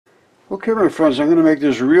Okay, my friends, I'm going to make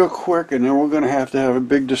this real quick, and then we're going to have a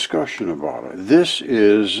big discussion about it. This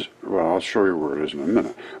is, well, I'll show you where it is in a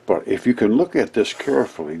minute, but if you can look at this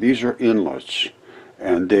carefully, these are inlets,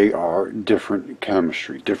 and they are different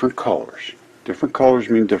chemistry, different colors. Different colors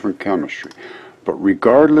mean different chemistry. But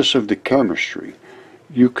regardless of the chemistry,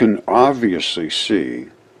 you can obviously see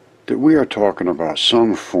that we are talking about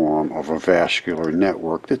some form of a vascular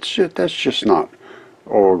network that's just not,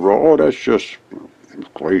 that's just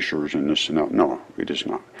glaciers and this and that. No, it is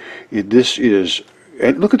not. This is,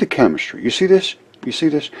 and look at the chemistry. You see this? You see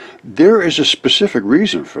this? There is a specific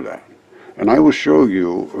reason for that. And I will show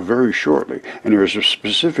you very shortly. And there is a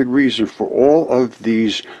specific reason for all of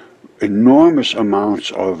these enormous amounts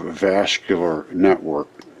of vascular network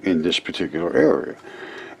in this particular area.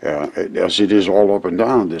 As it is all up and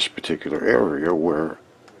down this particular area where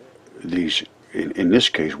these, in this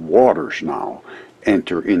case, waters now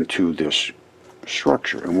enter into this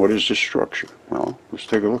structure. And what is this structure? Well, let's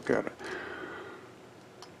take a look at it.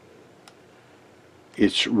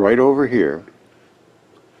 It's right over here,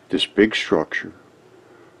 this big structure,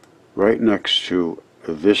 right next to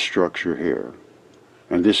this structure here,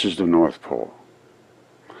 and this is the North Pole.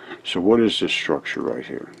 So what is this structure right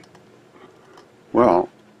here? Well,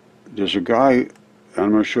 there's a guy, and I'm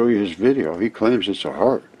going to show you his video, he claims it's a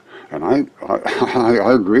heart, and I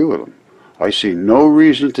agree with him. I see no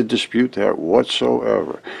reason to dispute that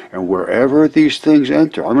whatsoever. And wherever these things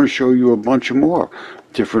enter, I'm going to show you a bunch of more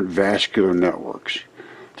different vascular networks.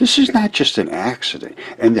 This is not just an accident.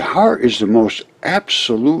 And the heart is the most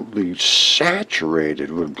absolutely saturated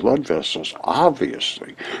with blood vessels,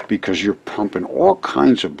 obviously, because you're pumping all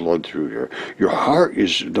kinds of blood through there. Your heart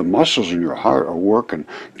is, the muscles in your heart are working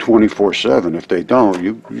 24/7. If they don't,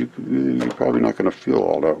 you're probably not going to feel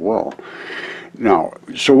all that well. Now,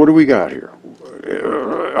 so what do we got here?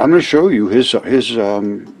 I'm going to show you his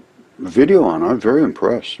video on it. I'm very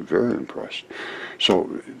impressed, very impressed.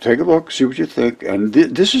 So take a look, see what you think. And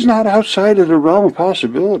this is not outside of the realm of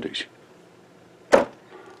possibilities.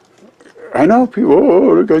 I know people,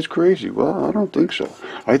 oh, that guy's crazy. Well, I don't think so.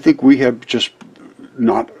 I think we have just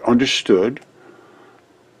not understood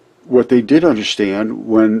what they did understand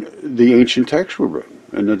when the ancient texts were written.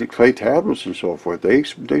 And the clay tablets and so forth, they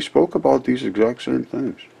spoke about these exact same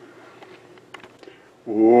things.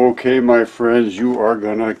 Okay, my friends, you are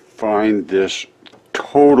going to find this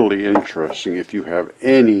totally interesting if you have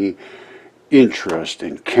any interest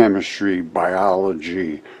in chemistry,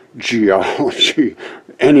 biology, geology,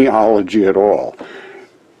 any ology at all.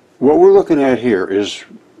 What we're looking at here is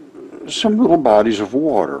some little bodies of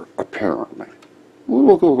water, apparently. We'll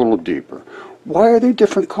look a little deeper. Why are they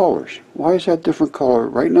different colors? Why is that different color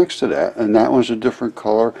right next to that, and that one's a different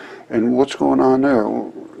color, and what's going on there?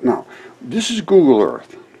 Now, this is Google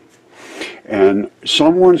Earth, and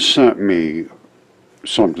someone sent me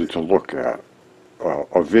something to look at,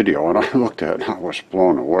 a video, and I looked at it and I was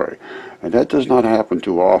blown away, and that does not happen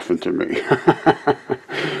too often to me.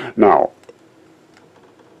 Now,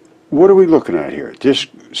 what are we looking at here?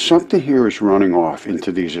 Something here is running off into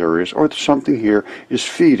these areas, or something here is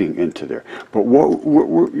feeding into there. But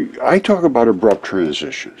I talk about abrupt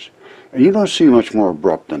transitions, and you don't see much more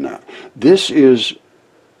abrupt than that. This is,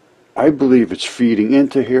 I believe it's feeding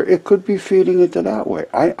into here. It could be feeding into that way.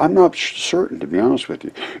 I'm not certain, to be honest with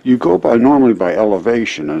you. You go normally by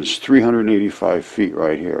elevation, and it's 385 feet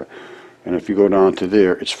right here. And if you go down to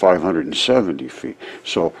there, it's 570 feet.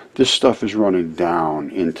 So this stuff is running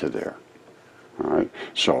down into there. All right.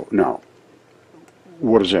 So now,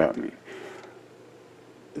 what does that mean?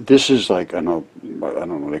 This is like I don't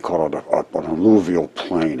know. They call it an alluvial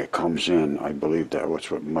plain. It comes in. I believe that's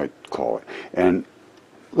what you might call it. And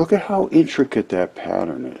look at how intricate that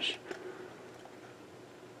pattern is.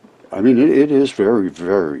 I mean, it is very,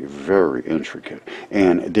 very, very intricate.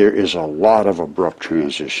 And there is a lot of abrupt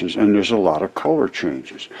transitions, and there's a lot of color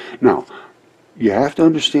changes. Now, you have to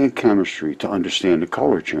understand chemistry to understand the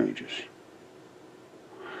color changes.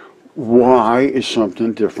 Why is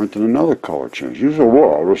something different than another color change? You say,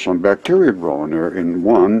 well, there's some bacteria growing there in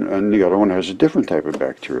one, and the other one has a different type of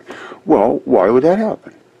bacteria. Well, why would that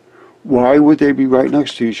happen? Why would they be right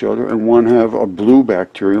next to each other, and one have a blue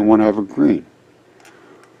bacteria and one have a green?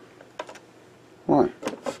 Why?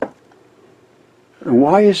 And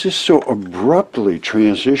why is this so abruptly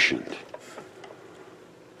transitioned?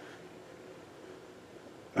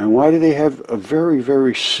 And why do they have a very,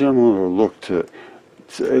 very similar look to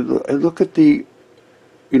look at the,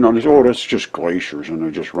 you know, oh, that's just glaciers and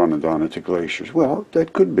they're just running down into glaciers. Well,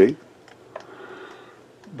 that could be.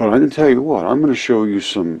 But I can tell you what, I'm going to show you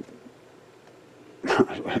something.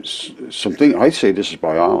 I say this is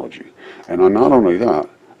biology. And not only that,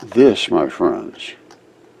 This, my friends,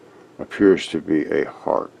 appears to be a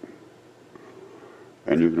heart.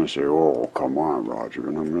 And you're going to say, oh, come on, Roger.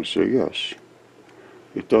 And I'm going to say, yes.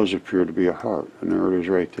 It does appear to be a heart. And there it is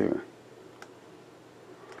right there.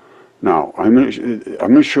 Now, I'm going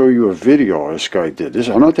to show you a video this guy did. This,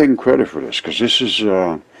 I'm not taking credit for this, because this is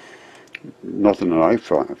nothing that I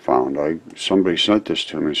found. Somebody sent this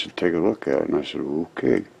to me and said, take a look at it. And I said,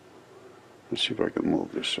 okay. Let's see if I can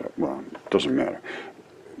move this up. Well, it doesn't matter.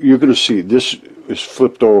 You're going to see this is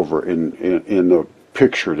flipped over in the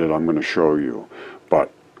picture that I'm going to show you.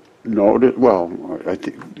 But notice, well, I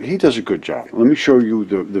think he does a good job. Let me show you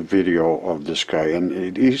the video of this guy. And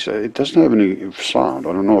it doesn't have any sound.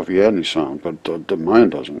 I don't know if he had any sound, but mine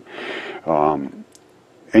doesn't. And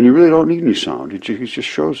you really don't need any sound. He just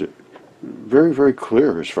shows it. Very, very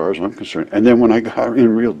clear as far as I'm concerned. And then when I got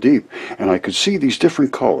in real deep and I could see these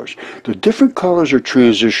different colors, the different colors are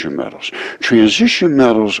transition metals. Transition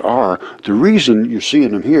metals are the reason you're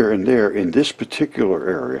seeing them here and there in this particular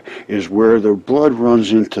area is where the blood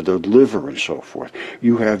runs into the liver and so forth.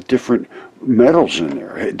 You have different metals in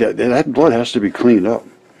there. That blood has to be cleaned up.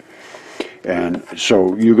 And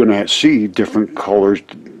so you're going to see different colors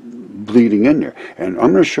bleeding in there. And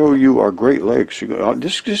I'm going to show you our Great Lakes.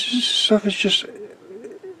 This stuff is just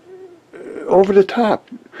over the top.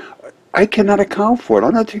 I cannot account for it.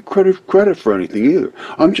 I'm not taking credit for anything either.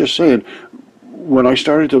 I'm just saying, when I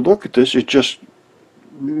started to look at this, it just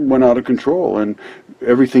went out of control, and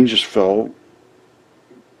everything just fell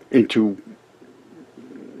into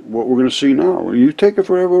what we're going to see now. You take it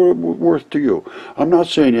for whatever worth to you. I'm not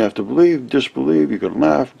saying you have to believe, disbelieve, you can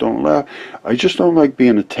laugh, don't laugh. I just don't like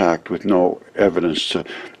being attacked with no evidence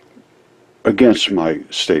against my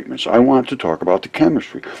statements. I want to talk about the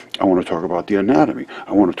chemistry. I want to talk about the anatomy.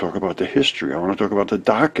 I want to talk about the history. I want to talk about the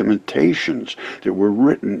documentations that were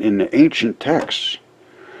written in the ancient texts.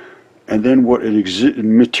 And then what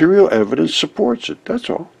material evidence supports it. That's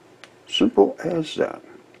all. Simple as that.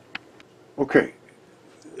 Okay.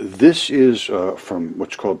 This is from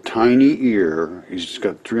what's called Tiny Ear. He's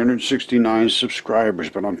got 369 subscribers,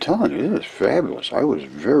 but I'm telling you, it is fabulous. I was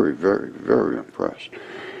very, very, very impressed.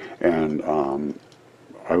 And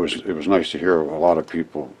it was nice to hear a lot of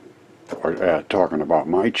people are talking about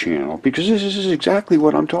my channel, because this is exactly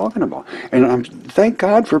what I'm talking about. And thank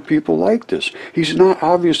God for people like this. He's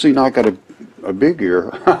obviously not got a big ear,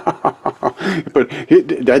 but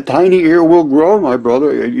that tiny ear will grow, my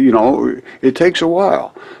brother. You know, it takes a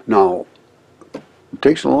while. Now, it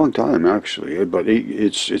takes a long time, actually, but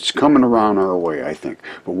it's coming around our way, I think.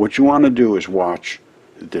 But what you want to do is watch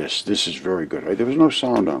this. This is very good. There was no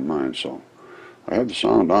sound on mine, so I had the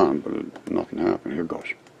sound on, but nothing happened. Here goes.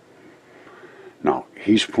 Now,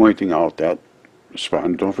 he's pointing out that spot,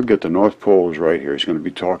 and don't forget the North Pole is right here. He's going to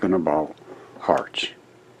be talking about hearts.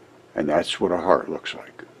 And that's what a heart looks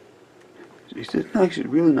like. He did a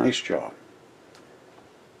really nice job.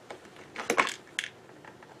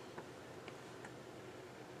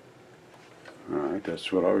 Alright,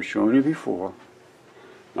 that's what I was showing you before.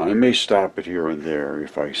 Now, I may stop it here and there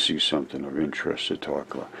if I see something of interest to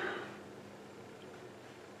talk about.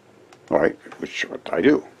 Alright, which I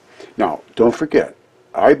do. Now, don't forget,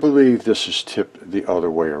 I believe this is tipped the other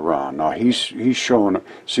way around. Now, he's showing,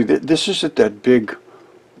 see, this isn't that big,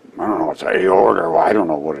 I don't know, it's aorta, or I don't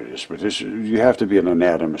know what it is, but you have to be an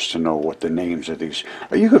anatomist to know what the names of these.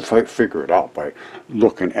 You could figure it out by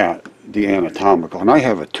looking at the anatomical, and I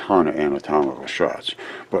have a ton of anatomical shots,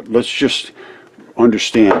 but let's just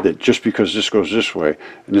understand that just because this goes this way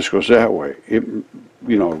and this goes that way, you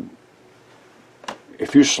know,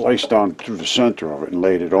 if you slice down through the center of it and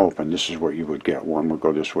laid it open, this is what you would get. One would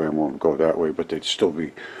go this way and one would go that way, but they'd still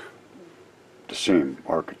be the same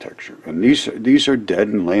architecture. And these are dead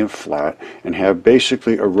and laying flat and have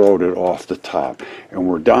basically eroded off the top. And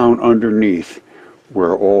we're down underneath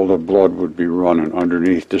where all the blood would be running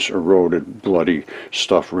underneath this eroded, bloody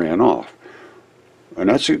stuff ran off. And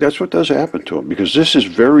that's what does happen to them, because this is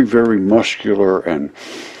very, very muscular and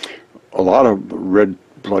a lot of red,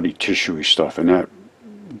 bloody, tissuey stuff, and that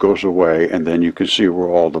goes away, and then you can see where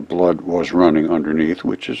all the blood was running underneath,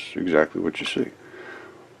 which is exactly what you see.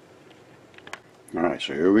 All right,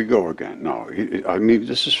 so here we go again. Now, I mean,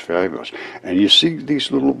 this is fabulous. And you see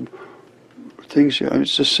these little things here,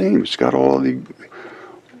 it's the same. It's got all the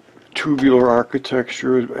tubular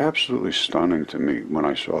architecture. It's absolutely stunning to me when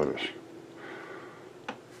I saw this.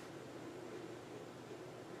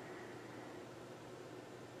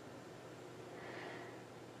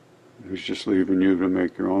 He's just leaving you to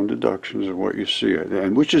make your own deductions of what you see,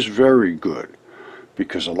 and which is very good,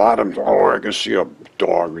 because a lot of them, oh, I can see a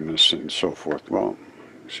dog in this and so forth. Well,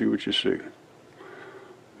 see what you see.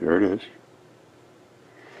 There it is.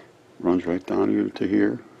 Runs right down into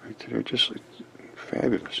here, right to there, just like,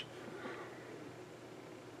 fabulous.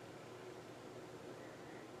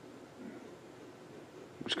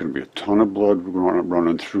 There's going to be a ton of blood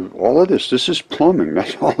running through all of this. This is plumbing.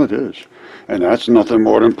 That's all it is. And that's nothing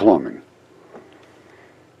more than plumbing.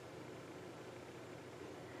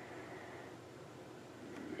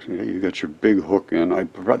 See, you got your big hook in.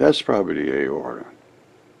 That's probably the aorta.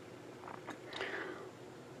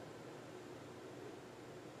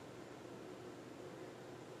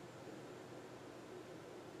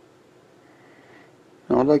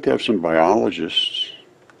 Now, I'd like to have some biologists,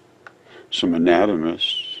 some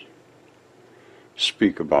anatomists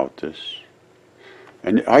speak about this.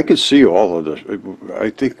 And I can see all of this. I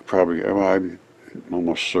think probably, well, I'm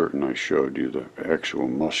almost certain I showed you the actual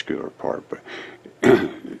muscular part, but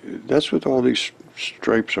that's what all these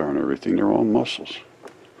stripes are and everything. They're all muscles.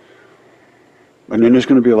 And then there's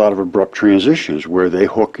going to be a lot of abrupt transitions where they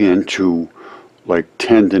hook into like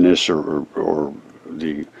tendinous or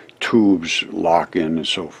the tubes lock in and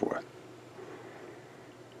so forth.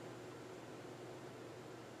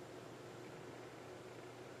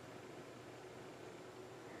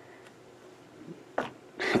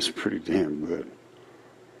 That's pretty damn good.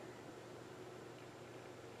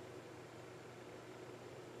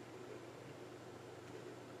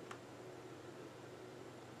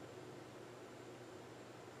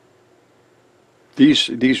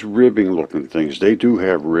 These ribbing looking things, they do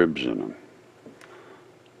have ribs in them.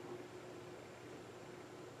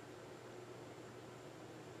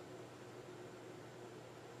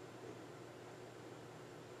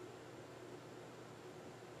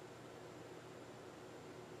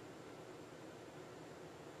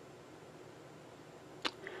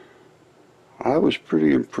 I was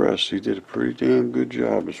pretty impressed. He did a pretty damn good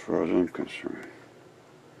job as far as I'm concerned.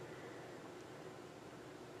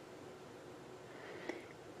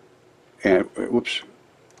 And, whoops,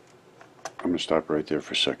 I'm going to stop right there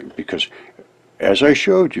for a second, because as I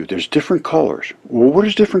showed you, there's different colors. Well, what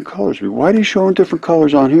does different colors mean? Why are they showing different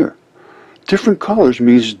colors on here? Different colors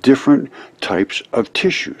means different types of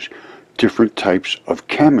tissues, different types of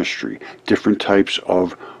chemistry, different types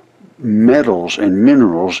of metals and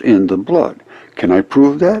minerals in the blood. Can I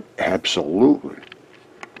prove that? Absolutely.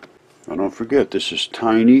 Now don't forget, this is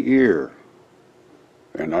tiny ear.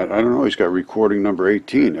 And I don't know, he's got recording number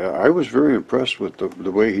 18. I was very impressed with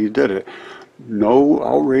the way he did it. No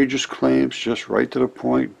outrageous claims, just right to the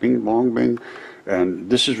point, bing bong bing. And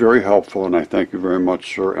this is very helpful, and I thank you very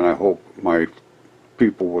much, sir. And I hope my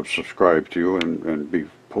people would subscribe to you and be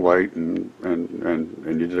polite, and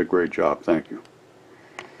you did a great job. Thank you.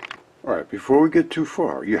 All right, before we get too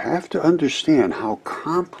far, you have to understand how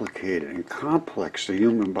complicated and complex the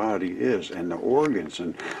human body is, and the organs,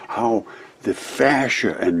 and how the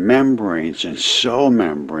fascia and membranes and cell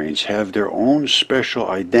membranes have their own special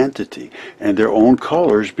identity and their own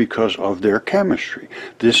colors because of their chemistry.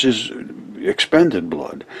 This is expended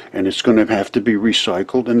blood, and it's going to have to be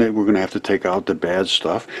recycled, and then we're going to have to take out the bad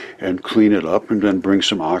stuff and clean it up and then bring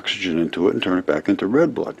some oxygen into it and turn it back into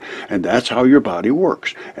red blood. And that's how your body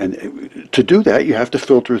works. And to do that, you have to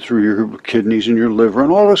filter through your kidneys and your liver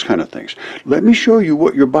and all those kind of things. Let me show you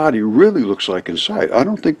what your body really looks like inside. I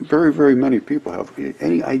don't think very many people have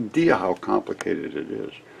any idea how complicated it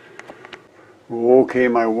is. Okay,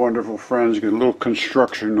 my wonderful friends, get a little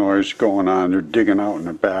construction noise going on. They're digging out in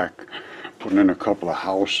the back, putting in a couple of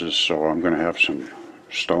houses, so I'm going to have some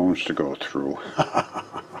stones to go through.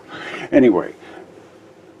 Anyway,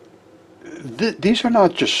 these are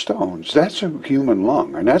not just stones. That's a human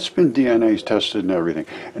lung, and that's been DNA tested and everything.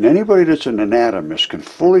 And anybody that's an anatomist can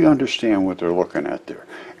fully understand what they're looking at there.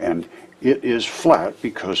 And it is flat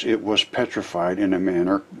because it was petrified in a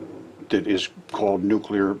manner that is called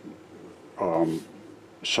nuclear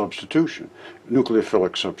substitution,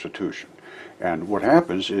 nucleophilic substitution. And what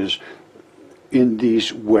happens is, in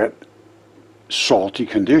these wet, salty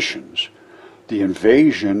conditions, the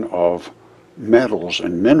invasion of metals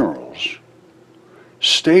and minerals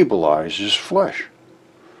stabilizes flesh.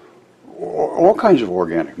 All kinds of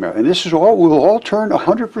organic matter. And this is all, will all turn,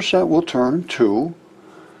 100% will turn to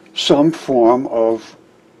some form of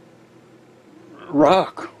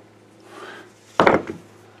rock.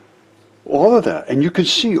 All of that. And you can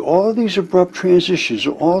see all of these abrupt transitions,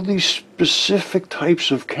 all these specific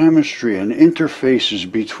types of chemistry and interfaces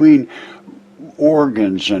between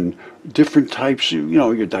organs and different types, you know,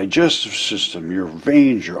 your digestive system, your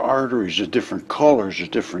veins, your arteries, the different colors, the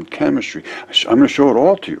different chemistry. I'm going to show it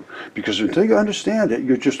all to you, because until you understand it,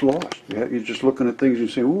 you're just lost. You're just looking at things and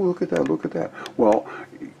saying, "Oh, look at that, look at that." Well,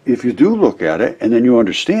 if you do look at it and then you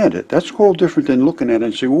understand it, that's a whole different than looking at it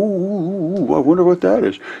and saying, "Ooh, I wonder what that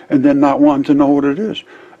is," and then not wanting to know what it is.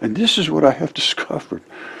 And this is what I have discovered.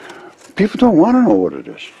 People don't want to know what it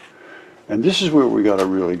is. And this is where we got to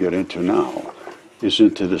really get into now, is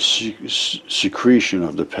into the secretion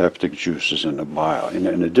of the peptic juices in the bile,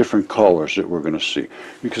 and the different colors that we're going to see.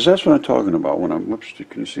 Because that's what I'm talking about when I'm, whoops,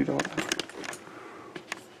 can you see that?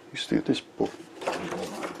 You see this book?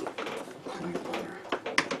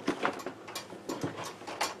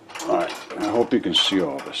 All right, I hope you can see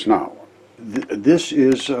all this. Now, this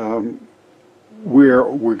is where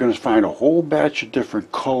we're going to find a whole batch of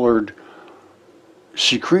different colored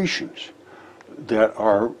secretions that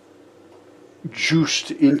are juiced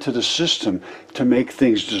into the system to make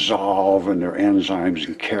things dissolve, and their enzymes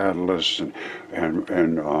and catalysts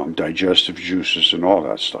and digestive juices and all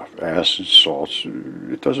that stuff, acids, salts,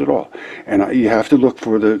 it does it all. And you have to look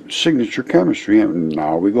for the signature chemistry, and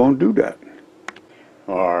now we're going to do that.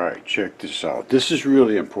 All right, check this out. This is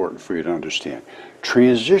really important for you to understand.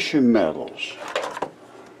 Transition metals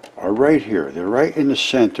are right here. They're right in the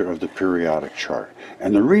center of the periodic chart.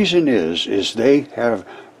 And the reason is they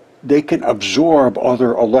can absorb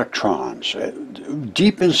other electrons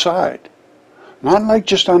deep inside. Not like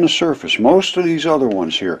just on the surface. Most of these other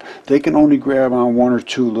ones here, they can only grab on one or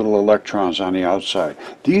two little electrons on the outside.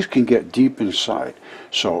 These can get deep inside.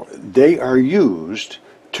 So they are used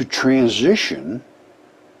to transition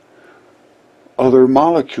other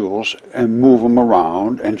molecules and move them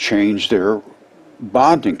around and change their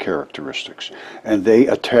bonding characteristics. And they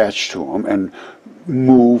attach to them and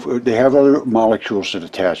move. They have other molecules that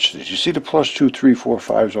attach to this. You see the plus 2, 3, 4,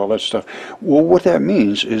 5s, all that stuff. Well, what that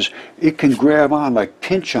means is it can grab on, like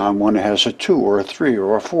pinch on one that has a 2 or a 3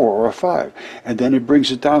 or a 4 or a 5, and then it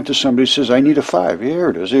brings it down to somebody who says, "I need a 5. Here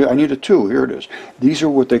it is. I need a 2. Here it is." These are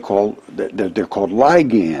what they're called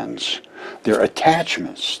ligands. They're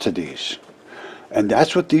attachments to these, and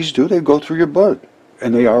that's what these do. They go through your blood,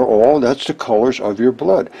 and that's the colors of your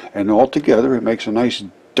blood, and all together it makes a nice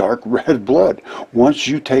dark red blood. Once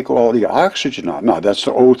you take all the oxygen out, now that's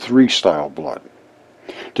the O3 style blood.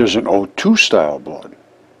 There's an O2 style blood,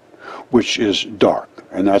 which is dark,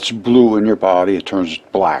 and that's blue in your body. It turns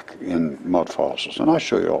black in mud fossils, and I'll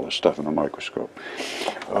show you all this stuff in a microscope.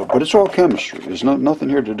 But it's all chemistry. There's nothing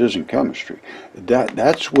here that isn't chemistry.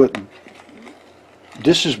 That's what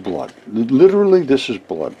this is. Blood. Literally, this is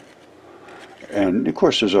blood. And of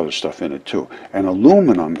course there's other stuff in it too. And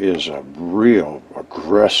aluminum is a real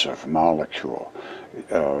aggressive molecule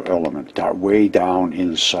element way down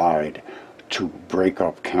inside to break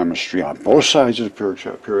up chemistry on both sides of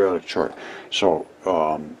the periodic chart. So,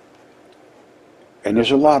 and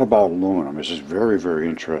there's a lot about aluminum. This is a very, very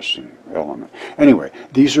interesting element. Anyway,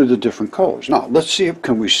 these are the different colors. Now, let's see,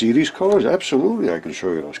 can we see these colors? Absolutely, I can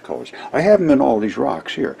show you those colors. I have them in all these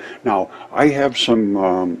rocks here. Now, I have some,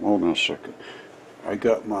 hold on a second. I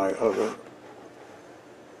got my other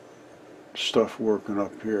stuff working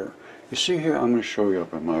up here. You see here, I'm going to show you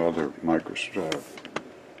up in my other microscope.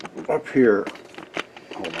 Up here,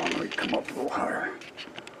 hold on, let me come up a little higher.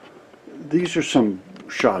 These are some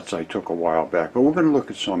shots I took a while back, but we're going to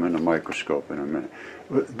look at some in the microscope in a minute.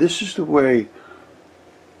 But this is the way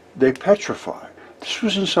they petrify. This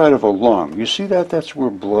was inside of a lung. You see that? That's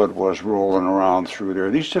where blood was rolling around through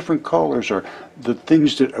there. These different colors are the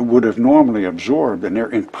things that would have normally absorbed, and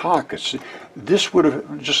they're in pockets. This would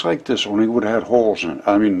have, just like this, only would have had holes in it.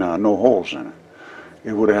 I mean, no holes in it.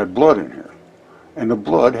 It would have had blood in here. And the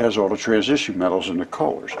blood has all the transition metals and the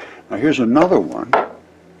colors. Now here's another one.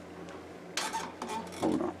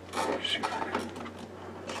 Hold on.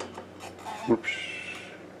 Whoops.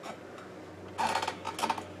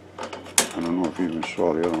 I don't know if you even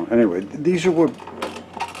saw the other one. Anyway, these are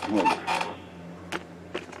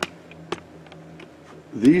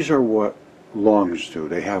what lungs do.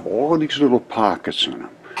 They have all these little pockets in them.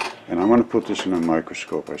 And I'm going to put this in a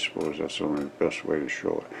microscope, I suppose. That's the only best way to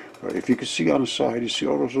show it. But if you can see on the side, you see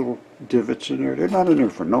all those little divots in there? They're not in there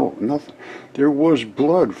for nothing. There was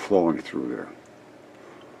blood flowing through there.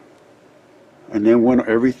 And then when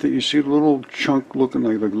everything, you see the little chunk looking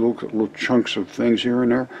like little chunks of things here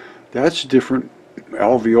and there? That's different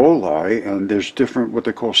alveoli, and there's different what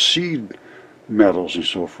they call seed metals and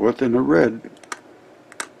so forth, and the red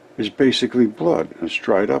is basically blood. It's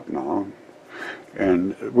dried up now.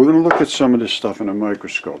 And we're going to look at some of this stuff in a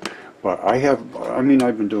microscope. But I mean,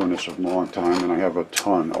 I've been doing this a long time, and I have a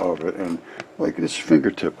ton of it. And like this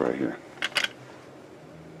fingertip right here.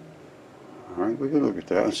 All right, we can look at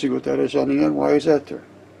that and see what that is on the end. Why is that there?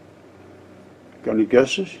 Got any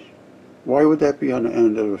guesses? Why would that be on the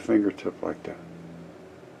end of a fingertip like that?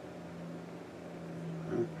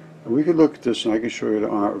 And we could look at this, and I can show you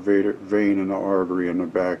the vein and the artery in the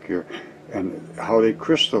back here, and how they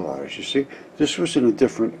crystallize. You see, this was in a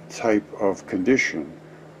different type of condition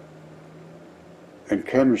and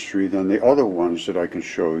chemistry than the other ones that I can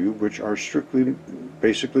show you, which are strictly,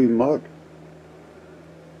 basically mud.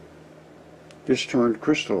 This turned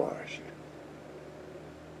crystallized.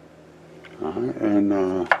 And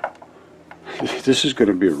this is going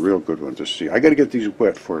to be a real good one to see. I got to get these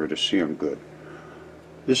wet for you to see them good.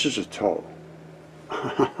 This is a toe.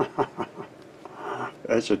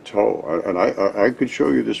 That's a toe, and I could show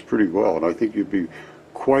you this pretty well, and I think you'd be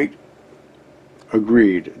quite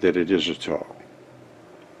agreed that it is a toe.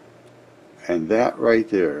 And that right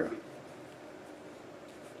there,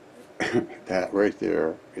 that right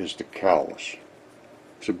there is the callus.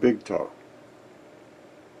 It's a big toe,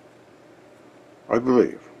 I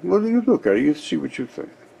believe. Well, you look at it, you see what you think.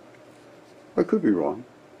 I could be wrong.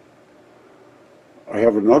 I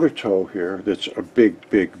have another toe here that's a big,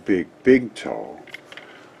 big, big, big toe.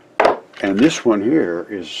 And this one here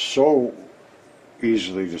is so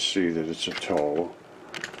easily to see that it's a toe.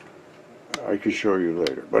 I can show you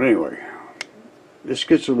later. But anyway, this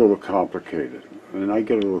gets a little complicated. And I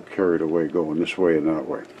get a little carried away going this way and that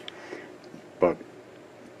way. But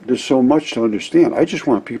there's so much to understand. I just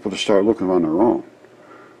want people to start looking on their own.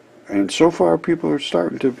 And so far, people are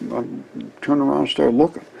starting to turn around and start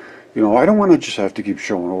looking. You know, I don't want to just have to keep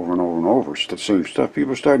showing over and over and over the same stuff.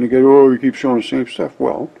 People are starting to get, oh, you keep showing the same stuff.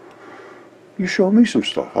 Well, you show me some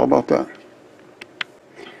stuff. How about that?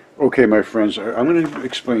 Okay, my friends, I'm going to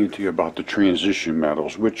explain to you about the transition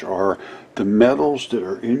metals, which are the metals that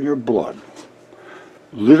are in your blood.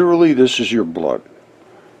 Literally, this is your blood.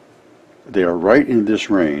 They are right in this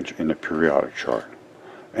range in the periodic chart.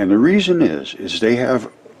 And the reason is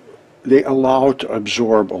they allow to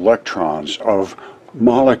absorb electrons of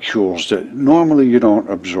molecules that normally you don't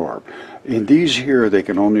absorb. In these here, they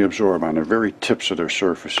can only absorb on the very tips of their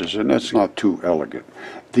surfaces, and that's not too elegant.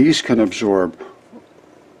 These can absorb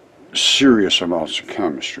serious amounts of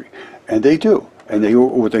chemistry, and they do. And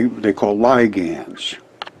what they call ligands.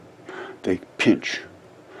 They pinch,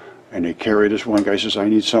 and they carry this. One guy says, I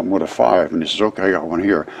need something with a 5, and he says, okay, I got one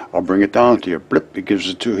here. I'll bring it down to you. Blip, he gives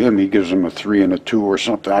it to him. He gives him a 3 and a 2 or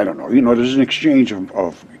something. I don't know. You know, there's an exchange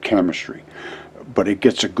of chemistry. But it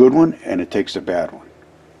gets a good one, and it takes a bad one.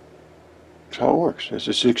 That's how it works.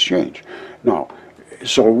 It's an exchange. Now,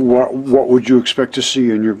 so what would you expect to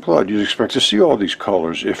see in your blood? You'd expect to see all these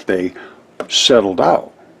colors if they settled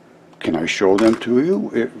out. Can I show them to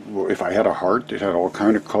you? If I had a heart that had all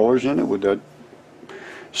kind of colors in it, would that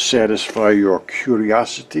satisfy your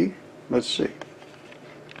curiosity? Let's see.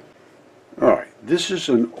 All right, this is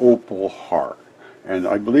an opal heart. And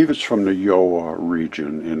I believe it's from the Yoa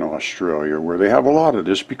region in Australia, where they have a lot of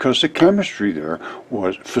this because the chemistry there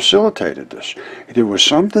facilitated this. There was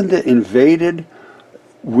something that invaded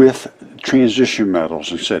with transition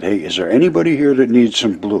metals and said, hey, is there anybody here that needs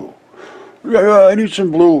some blue? Yeah, I need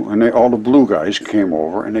some blue. And all the blue guys came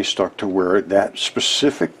over and they stuck to where that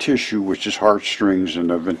specific tissue, which is heartstrings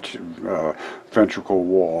and the ventricle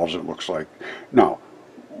walls, it looks like. Now,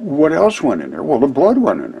 what else went in there? Well, the blood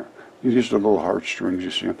went in there. These are the little heartstrings, you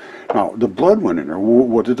see them. Now, the blood went in there.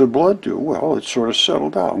 What did the blood do? Well, it sort of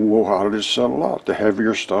settled out. Well, how did it settle out? The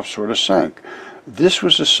heavier stuff sort of sank. This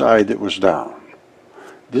was the side that was down.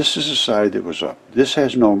 This is the side that was up. This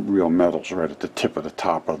has no real metals right at the tip of the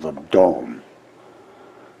top of the dome.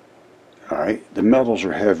 All right? The metals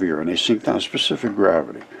are heavier, and they sink down specific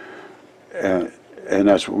gravity. And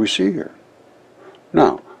that's what we see here.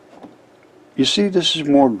 Now, you see this is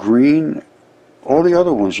more green. All the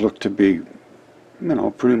other ones look to be, you know,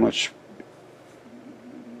 pretty much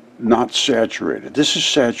not saturated. This is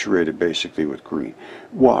saturated basically with green.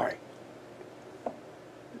 Why?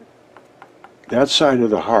 That side of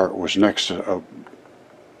the heart was next to,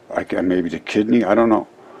 maybe the kidney, I don't know.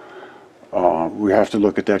 We have to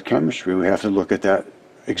look at that chemistry. We have to look at that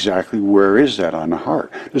exactly where is that on the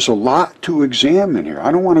heart. There's a lot to examine here.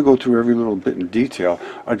 I don't want to go through every little bit in detail.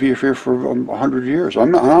 I'd be here for 100 years.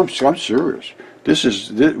 I'm serious.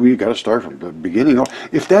 We got to start from the beginning.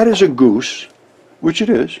 If that is a goose, which it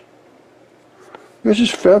is, this is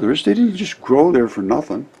feathers. They didn't just grow there for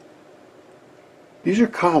nothing. These are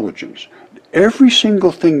collagens. Every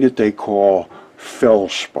single thing that they call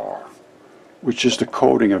feldspar which is the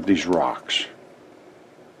coating of these rocks,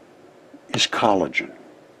 is collagen.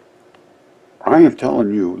 I am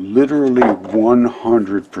telling you, literally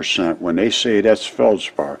 100%, when they say that's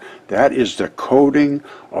feldspar, that is the coating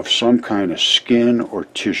of some kind of skin or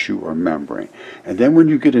tissue or membrane. And then when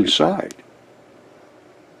you get inside,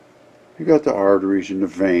 you got the arteries and the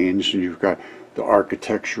veins, and you've got the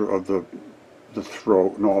architecture of the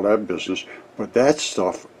throat and all that business, but that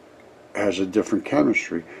stuff has a different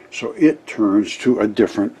chemistry, so it turns to a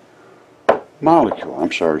different molecule.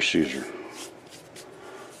 I'm sorry, Caesar.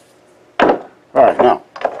 All right, now,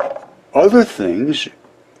 other things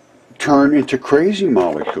turn into crazy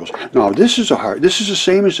molecules. Now, this is the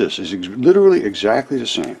same as this. It's literally exactly the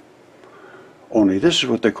same. Only this is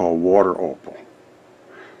what they call water opal.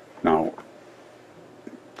 Now,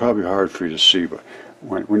 probably hard for you to see, but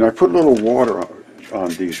when I put a little water on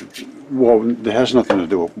these, well, it has nothing to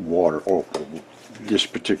do with water opal, this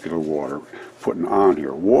particular water putting on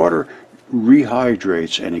here. Water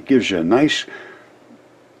rehydrates, and it gives you a nice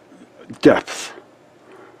depth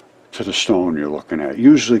to the stone you're looking at.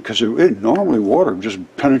 Usually, because normally water just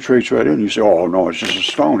penetrates right in. You say, "Oh no, it's just a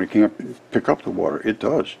stone. It can't pick up the water." It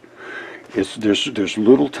does. There's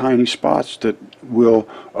little tiny spots that will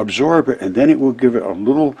absorb it, and then it will give it a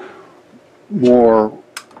little more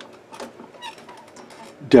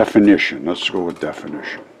definition. Let's go with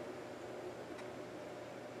definition.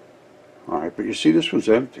 All right, but you see, this one's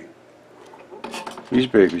empty. These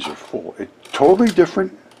babies are full. It's totally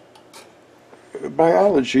different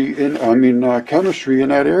biology chemistry in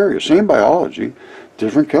that area. Same biology,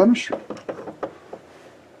 different chemistry.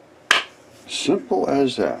 Simple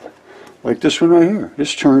as that. Like this one right here.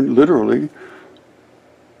 This turned literally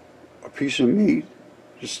a piece of meat.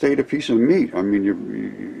 Just stayed a piece of meat. I mean,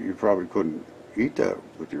 you probably couldn't eat that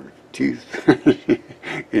with your teeth,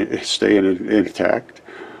 staying intact.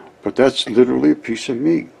 But that's literally a piece of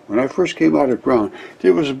meat. When I first came out of the ground,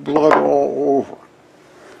 there was blood all over.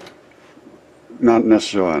 Not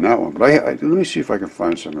necessarily on that one, but let me see if I can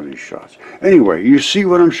find some of these shots. Anyway, you see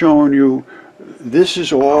what I'm showing you? This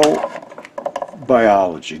is all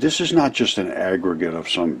biology. This is not just an aggregate of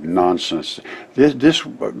some nonsense. This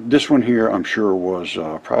one here, I'm sure, was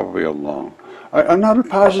probably a lung. I'm not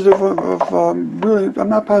positive I'm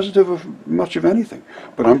not positive of much of anything,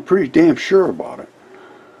 but I'm pretty damn sure about it.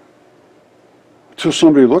 Until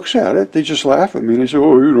somebody looks at it, they just laugh at me and they say,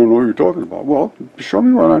 "Oh, you don't know what you're talking about." Well, show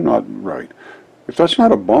me when I'm not right. If that's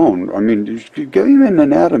not a bone, I mean, get even an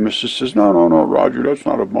anatomist that says, no, Roger, that's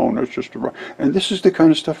not a bone, that's just a rock. And this is the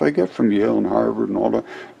kind of stuff I get from Yale and Harvard and all the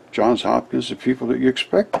Johns Hopkins, the people that you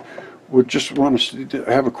expect would just want to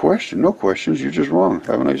have a question. No questions, you're just wrong.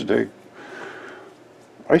 Have a nice day.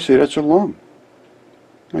 I say that's a lung.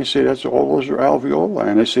 I say all those are alveoli,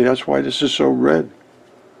 and I say that's why this is so red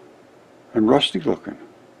and rusty looking.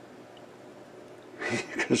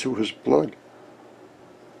 Because it was blood.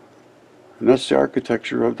 And that's the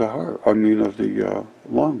architecture of the heart, of the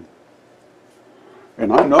lung.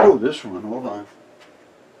 And I know this one, hold on.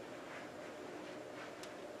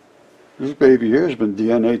 This baby here has been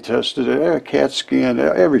DNA tested, CAT scanned,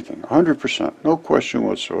 everything, 100%, no question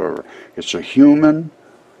whatsoever. It's a human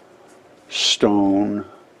stone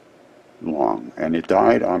lung. And it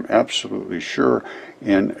died, I'm absolutely sure,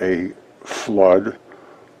 in a flood,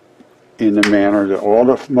 in the manner that all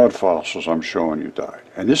the mud fossils I'm showing you died.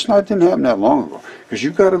 And this didn't happen that long ago, because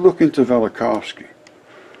you've got to look into Velikovsky.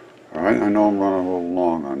 All right, I know I'm running a little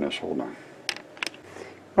long on this, hold on.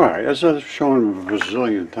 All right, as I've shown a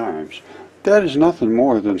bazillion times, that is nothing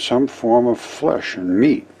more than some form of flesh and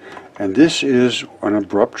meat. And this is an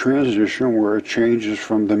abrupt transition where it changes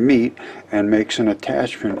from the meat and makes an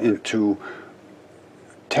attachment into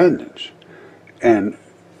tendons. And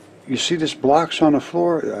you see these blocks on the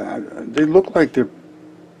floor? They look like they're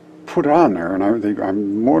put on there, and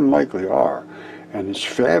I'm more than likely are. And it's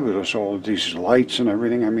fabulous, all of these lights and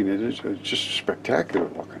everything. I mean, it's just spectacular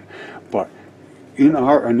looking. But in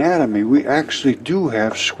our anatomy, we actually do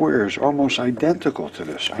have squares almost identical to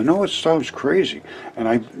this. I know it sounds crazy, and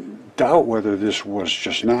I doubt whether this was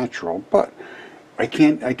just natural, but I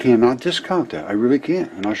cannot discount that. I really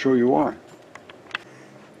can't, and I'll show you why.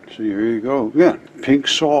 So here you go. Again, pink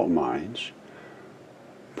salt mines,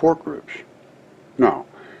 pork ribs. Now,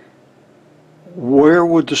 where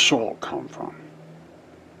would the salt come from?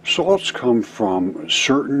 Salts come from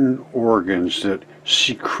certain organs that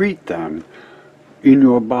secrete them in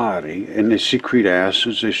your body, and they secrete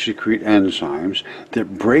acids, they secrete enzymes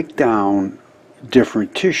that break down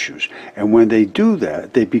different tissues. And when they do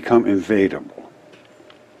that, they become invadable.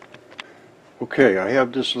 Okay, I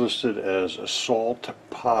have this listed as a salt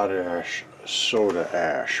potash soda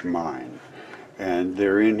ash mine. and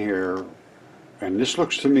they're in here, and this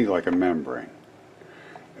looks to me like a membrane.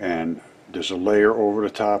 And there's a layer over the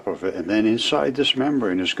top of it, and then inside this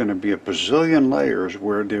membrane is going to be a bazillion layers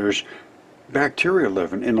where there's bacteria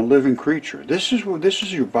living in a living creature. This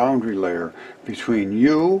is your boundary layer between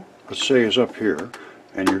you, let's say, is up here,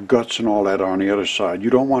 and your guts and all that are on the other side. You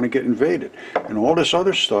don't want to get invaded. And all this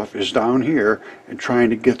other stuff is down here and trying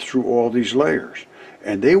to get through all these layers.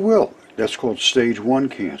 And they will. That's called stage 1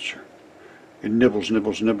 cancer. It nibbles,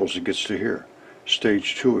 nibbles, nibbles, it gets to here.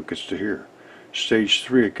 Stage 2, it gets to here. Stage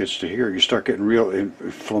 3, it gets to here. You start getting real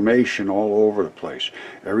inflammation all over the place.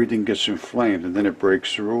 Everything gets inflamed, and then it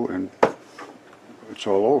breaks through, and it's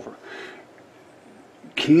all over.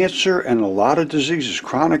 Cancer and a lot of diseases,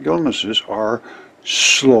 chronic illnesses, are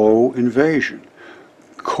slow invasion.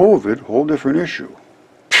 COVID, whole different issue.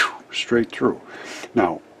 Straight through.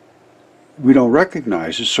 Now, we don't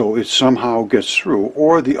recognize it, so it somehow gets through.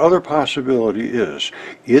 Or the other possibility is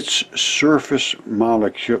its surface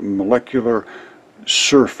molecular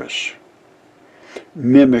surface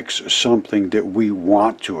mimics something that we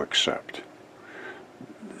want to accept.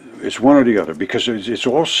 It's one or the other, because it's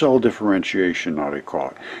all cell differentiation now, they call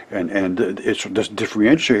it, and this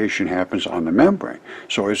differentiation happens on the membrane.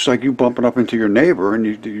 So it's like you bumping up into your neighbor, and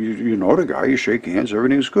you know the guy, you shake hands,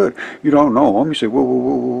 everything's good. You don't know him, you say, whoa, whoa,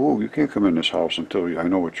 whoa, whoa, whoa, you can't come in this house until I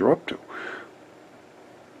know what you're up to.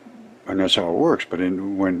 And that's how it works. But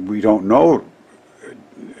when we don't know,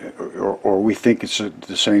 or we think it's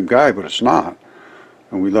the same guy, but it's not,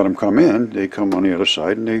 and we let them come in, they come on the other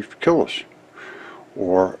side and they kill us.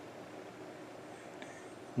 Or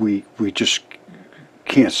we just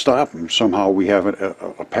can't stop them. Somehow we have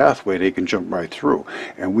a pathway they can jump right through,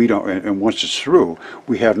 and we don't. And once it's through,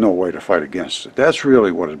 we have no way to fight against it. That's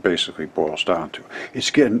really what it basically boils down to. It's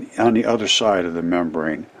getting on the other side of the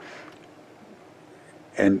membrane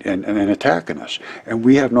and attacking us, and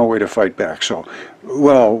we have no way to fight back. So,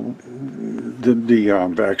 well, the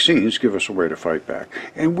vaccines give us a way to fight back,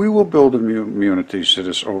 and we will build immunities to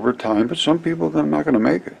this over time. But some people are not going to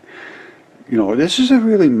make it. You know, this is a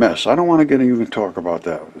really mess. I don't want to get even talk about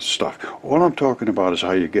that stuff. All I'm talking about is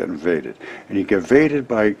how you get invaded. And you get invaded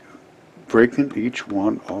by breaking each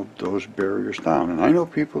one of those barriers down. And I know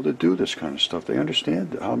people that do this kind of stuff. They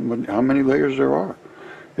understand how many layers there are.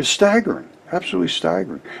 It's staggering, absolutely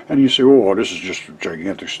staggering. And you say, oh, this is just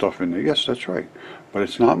gigantic stuff in there. Yes, that's right. But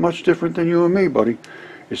it's not much different than you and me, buddy.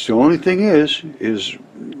 It's the only thing is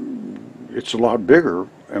it's a lot bigger,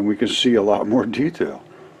 and we can see a lot more detail.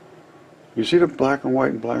 You see the black and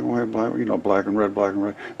white and black and white and black, you know, black and red, black and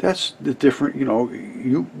red. That's the different, you know,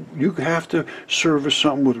 you have to service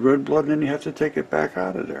something with red blood, and then you have to take it back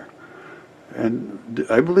out of there. And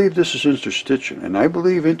I believe this is interstitium, and I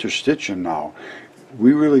believe interstitium now,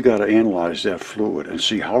 we really got to analyze that fluid and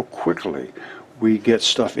see how quickly we get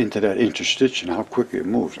stuff into that interstitium, how quick it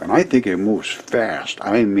moves. And I think it moves fast.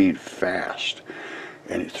 I mean fast.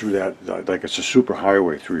 And through that, like it's a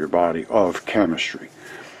superhighway through your body of chemistry.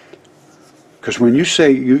 Because when you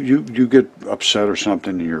say you get upset or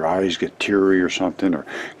something, and your eyes get teary or something, or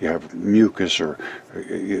you have mucus, or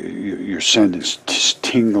you're sending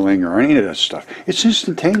tingling, or any of that stuff, it's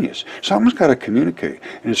instantaneous. Someone's got to communicate,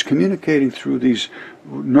 and it's communicating through these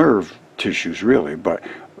nerve tissues, really. But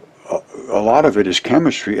a lot of it is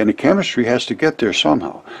chemistry, and the chemistry has to get there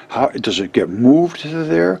somehow. How does it get moved to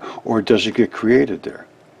there, or does it get created there?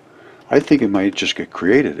 I think it might just get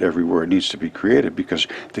created everywhere it needs to be created, because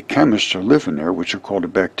the chemists are living there, which are called the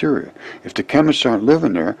bacteria. If the chemists aren't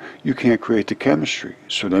living there, you can't create the chemistry.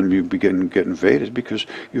 So then you begin to get invaded because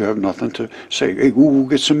you have nothing to say, hey, we'll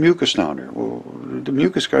get some mucus down there. Well, the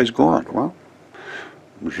mucus guy's gone. Well,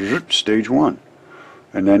 stage 1.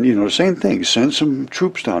 And then, you know, the same thing. Send some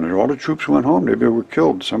troops down there. All the troops went home. They were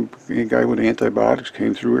killed. Some guy with antibiotics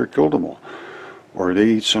came through here, killed them all. Or they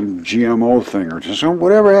eat some GMO thing, or just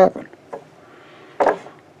whatever happened.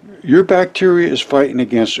 Your bacteria is fighting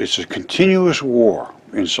against, it's a continuous war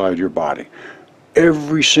inside your body.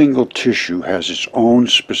 Every single tissue has its own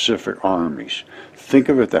specific armies. Think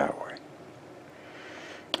of it that way.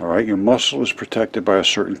 All right, your muscle is protected by a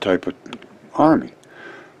certain type of army.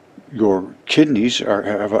 Your kidneys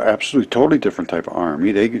have an absolutely totally different type of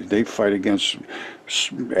army. They fight against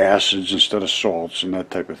acids instead of salts and that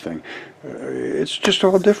type of thing. It's just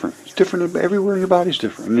all different. It's different everywhere in your body's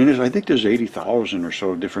different. And I think there's 80,000 or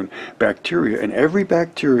so different bacteria, and every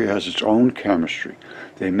bacteria has its own chemistry.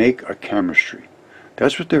 They make a chemistry.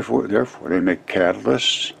 That's what they're for. They make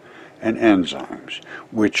catalysts and enzymes,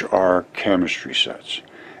 which are chemistry sets.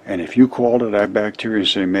 And if you call to that bacteria and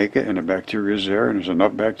say make it, and the bacteria is there, and there's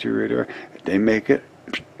enough bacteria there, they make it,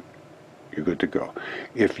 you're good to go.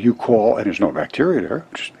 If you call and there's no bacteria there,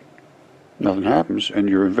 just nothing happens and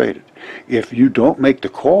you're invaded. If you don't make the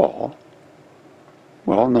call,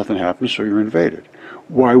 well, nothing happens, so you're invaded.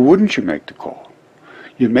 Why wouldn't you make the call?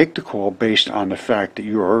 You make the call based on the fact that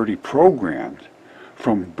you're already programmed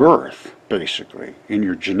from birth, basically, in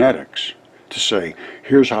your genetics, to say,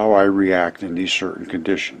 here's how I react in these certain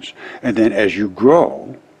conditions. And then as you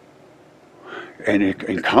grow and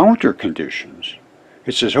encounter conditions,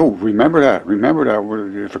 it says, oh, remember that. Remember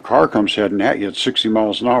that if a car comes heading at you at 60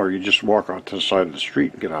 miles an hour, you just walk out to the side of the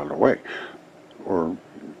street and get out of the way. Or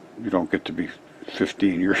you don't get to be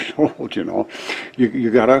 15 years old, you know. You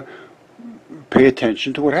got to pay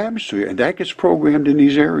attention to what happens to you. And that gets programmed in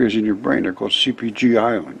these areas in your brain. They're called CPG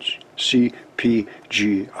islands.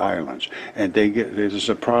 CPG islands. And there's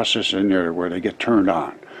a process in there where they get turned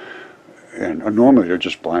on. And normally they're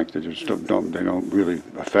just blank. They just don't really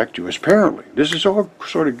affect you. Apparently, this is all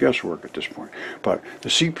sort of guesswork at this point. But the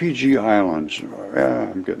CPG islands,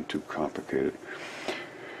 I'm getting too complicated.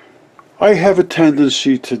 I have a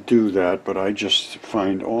tendency to do that, but I just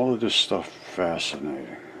find all of this stuff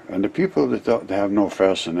fascinating. And the people that have no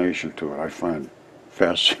fascination to it, I find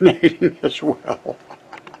fascinating as well,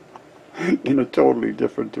 in a totally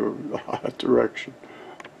different direction.